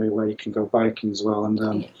in an area where you can go biking as well,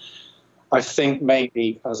 and I think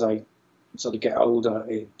maybe as I sort of get older,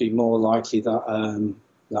 it'd be more likely that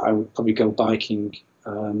I would probably go biking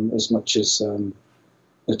as much as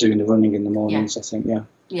doing the running in the mornings. I think,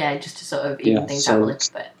 yeah, just to sort of even things out a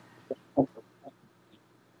little bit.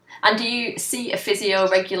 And do you see a physio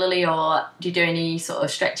regularly, or do you do any sort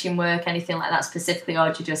of stretching work, anything like that specifically,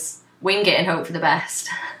 or do you just wing it and hope for the best?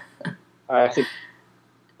 I think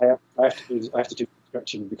I have to do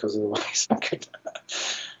stretching, because otherwise I could.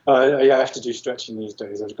 I have to do stretching these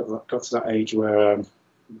days. I've got to that age where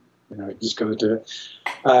you just got to do it.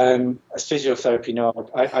 Physiotherapy, no.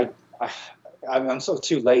 I'm sort of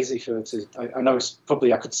too lazy for it to. I know it's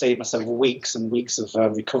probably I could save myself weeks and weeks of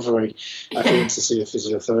recovery if I went to see a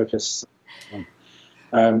physiotherapist.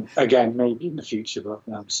 Again, maybe in the future, but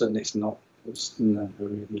certainly it's not. It's never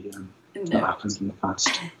really not happened in the past.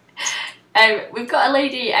 We've got a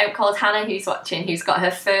lady called Hannah who's watching, who's got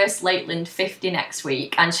her first Lakeland 50 next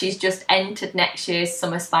week, and she's just entered next year's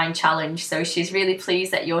Summer Spine Challenge, so she's really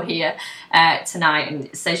pleased that you're here tonight,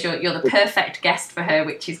 and says you're the perfect guest for her,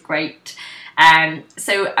 which is great.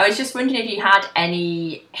 So I was just wondering if you had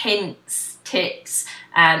any hints, tips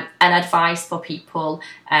and advice for people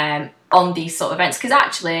on these sort of events. Because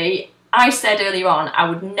actually, I said earlier on I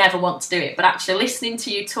would never want to do it, but actually listening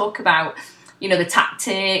to you talk about, you know, the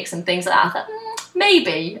tactics and things like that, I thought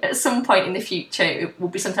maybe at some point in the future it will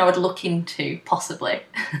be something I would look into, possibly.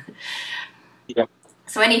 Yeah.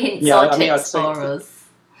 So any hints or tips for us?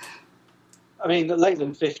 I mean, the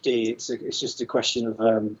Lakeland 50, it's just a question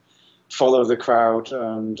of follow the crowd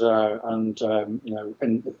and you know,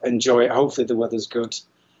 and enjoy it. Hopefully the weather's good.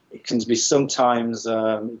 It can be sometimes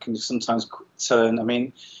turn. I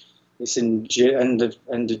mean, it's in end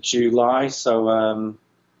of July, so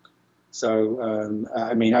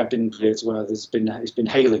I mean, I've been periods where it's been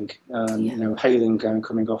hailing, you know, hailing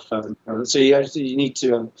coming off. So you need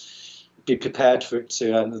to be prepared for it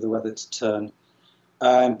the weather to turn.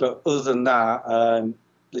 But other than that,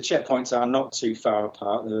 the checkpoints are not too far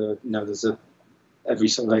apart. You know, there's every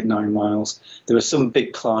sort of 8-9 miles. There are some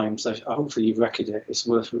big climbs. Hopefully you've reckoned it. It's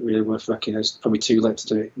really worth reckoning. It's probably too late to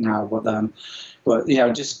do it now, but you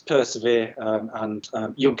know, just persevere and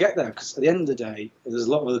you'll get there. Because at the end of the day, there's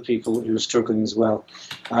a lot of other people who are struggling as well.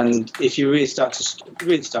 And if you really start to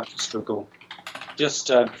struggle, just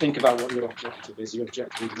think about what your objective is. Your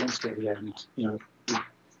objective is once to get to the end. You know,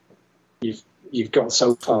 you've got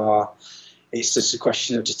so far. It's just a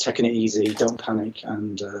question of just taking it easy, don't panic,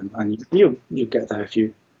 and you'll get there if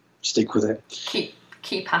you stick with it. Keep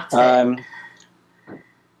at it.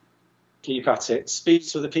 Keep at it. Speak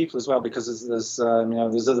to other people as well, because there's you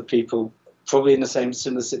know, there's other people probably in the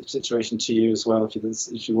similar situation to you as well. If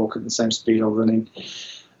you walk at the same speed or running,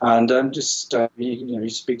 and just you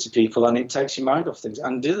speak to people, and it takes your mind off things.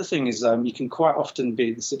 And the other thing is, you can quite often be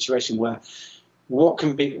in a situation where what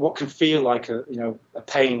can feel like a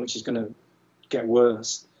pain, which is going to get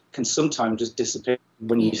worse, can sometimes just disappear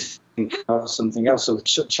when you think about something else, or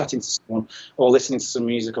chatting to someone, or listening to some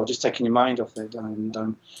music, or just taking your mind off it,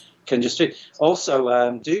 and can just be.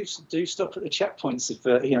 Also, do stop at the checkpoints if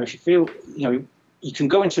you feel you can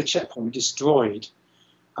go into a checkpoint destroyed,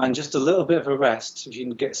 and just a little bit of a rest. If you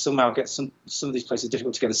can get some of these places are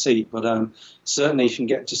difficult to get a seat, but certainly if you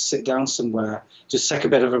can just sit down somewhere, just take a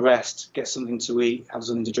bit of a rest, get something to eat, have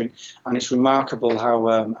something to drink, and it's remarkable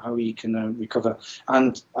how you can recover.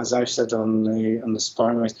 And as I've said on the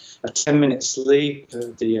sparring race, a 10-minute sleep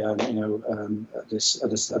at the other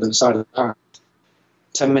side of the path,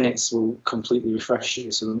 10 minutes will completely refresh you.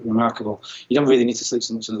 It's remarkable. You don't really need to sleep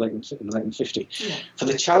so much in the Lakeland 50. Yeah. For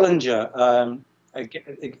the Challenger.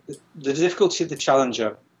 The difficulty of the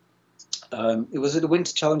Challenger, was it a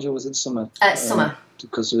winter Challenger or was it summer? Summer.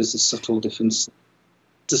 Because there is a subtle difference.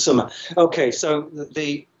 To summer. Okay, so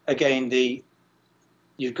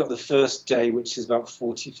you've got the first day, which is about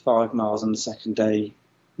 45 miles, and the second day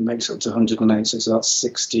makes up to 108, so it's about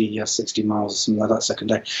 60 miles or something like that second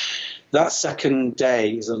day. That second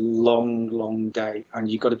day is a long, long day,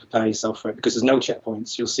 and you've got to prepare yourself for it, because there's no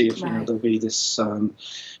checkpoints. You'll see there'll be this...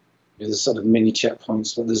 there's sort of mini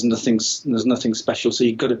checkpoints, but there's nothing special. So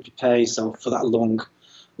you've got to prepare yourself for that long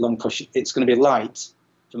push. It's going to be light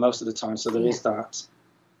for most of the time, so there is that.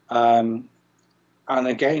 And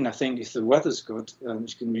again, I think if the weather's good,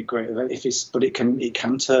 it's going to be great. But it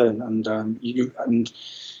can turn, and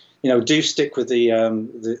do stick with the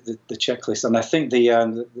checklist. And I think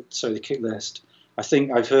the kit list. I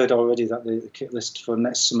think I've heard already that the kit list for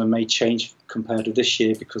next summer may change compared to this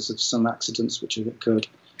year because of some accidents which have occurred.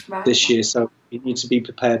 Right. This year, so you need to be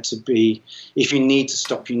prepared to be. If you need to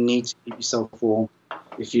stop, you need to keep yourself warm.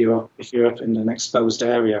 If you're up in an exposed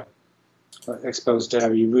area,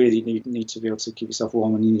 you really need to be able to keep yourself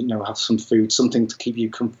warm, and have some food, something to keep you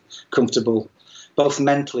comfortable, both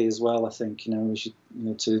mentally as well. I think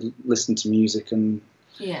to listen to music and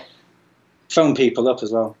phone people up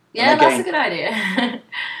as well. Yeah, again, that's a good idea.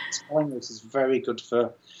 Sparring race is very good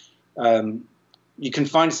for. You can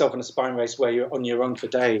find yourself in a sparring race where you're on your own for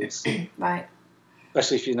days, right?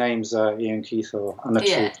 Especially if your name's Ian Keith or Anna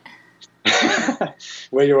True,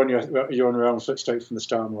 where you're on your own straight from the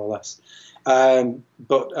start, more or less.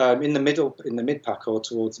 But in the mid pack or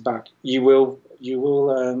towards the back, you will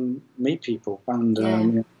meet people,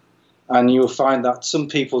 and you will find that some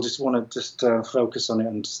people just want to focus on it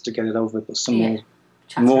and just to get it over, but some will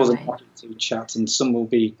more than happy to chat, and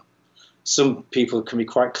some people can be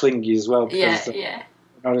quite clingy as well because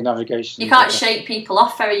not a navigation. You can't shake people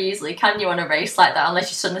off very easily, can you, on a race like that,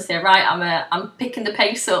 unless you suddenly say, right, I'm picking the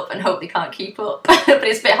pace up and hope they can't keep up. But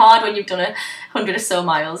it's a bit hard when you've done 100 or so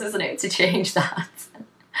miles, isn't it, to change that?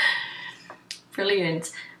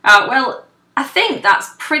 Brilliant. Well, I think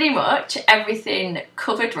that's pretty much everything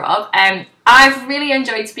covered, Rob. I've really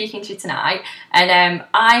enjoyed speaking to you tonight, and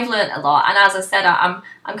I've learnt a lot. And as I said, I'm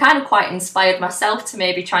kind of quite inspired myself to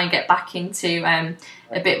maybe try and get back into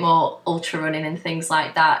a bit more ultra running and things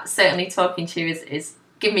like that. Certainly, talking to you is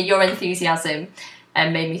giving me your enthusiasm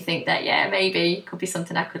and made me think that maybe it could be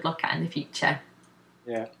something I could look at in the future.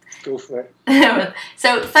 Yeah, go for it.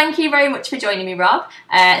 So thank you very much for joining me, Rob.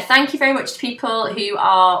 Thank you very much to people who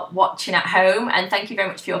are watching at home, and thank you very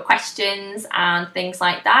much for your questions and things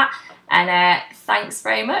like that. And thanks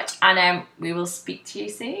very much, and we will speak to you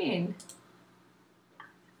soon.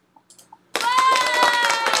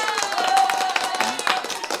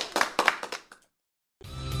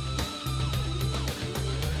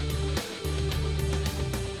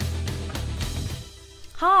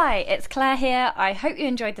 Hi, it's Claire here. I hope you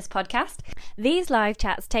enjoyed this podcast. These live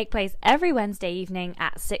chats take place every Wednesday evening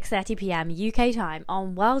at 6:30 p.m. UK time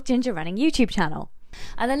on Wild Ginger Running YouTube channel.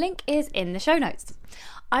 And the link is in the show notes.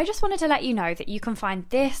 I just wanted to let you know that you can find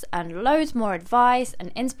this and loads more advice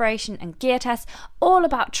and inspiration and gear tests all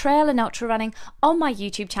about trail and ultra running on my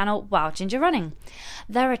YouTube channel, Wild Ginger Running.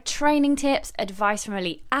 There are training tips, advice from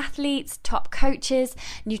elite athletes, top coaches,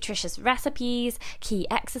 nutritious recipes, key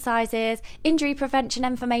exercises, injury prevention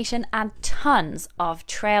information, and tons of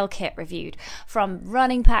trail kit reviewed, from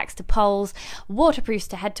running packs to poles, waterproofs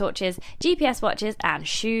to head torches, GPS watches, and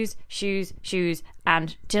shoes,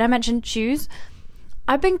 and did I mention shoes?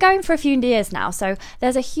 I've been going for a few years now, so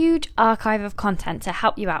there's a huge archive of content to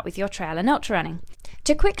help you out with your trail and ultra running.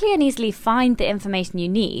 To quickly and easily find the information you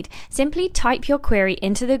need, simply type your query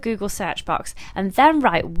into the Google search box and then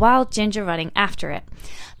write Wild Ginger Running after it.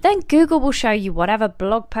 Then Google will show you whatever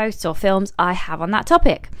blog posts or films I have on that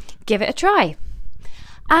topic. Give it a try.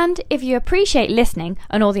 And if you appreciate listening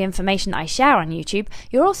and all the information I share on YouTube,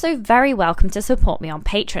 you're also very welcome to support me on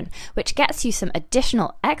Patreon, which gets you some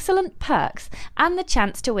additional excellent perks and the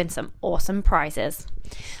chance to win some awesome prizes.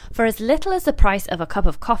 For as little as the price of a cup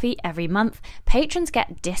of coffee every month, patrons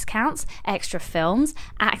get discounts, extra films,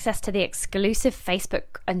 access to the exclusive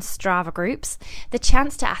Facebook and Strava groups, the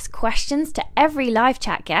chance to ask questions to every live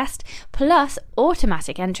chat guest, plus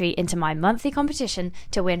automatic entry into my monthly competition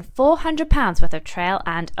to win £400 worth of trail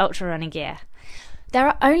and ultra running gear. There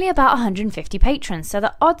are only about 150 patrons, so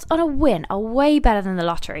the odds on a win are way better than the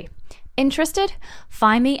lottery. Interested?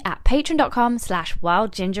 Find me at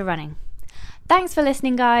patreon.com/wildgingerrunning. Thanks for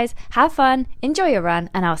listening, guys. Have fun, enjoy your run,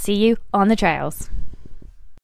 and I'll see you on the trails.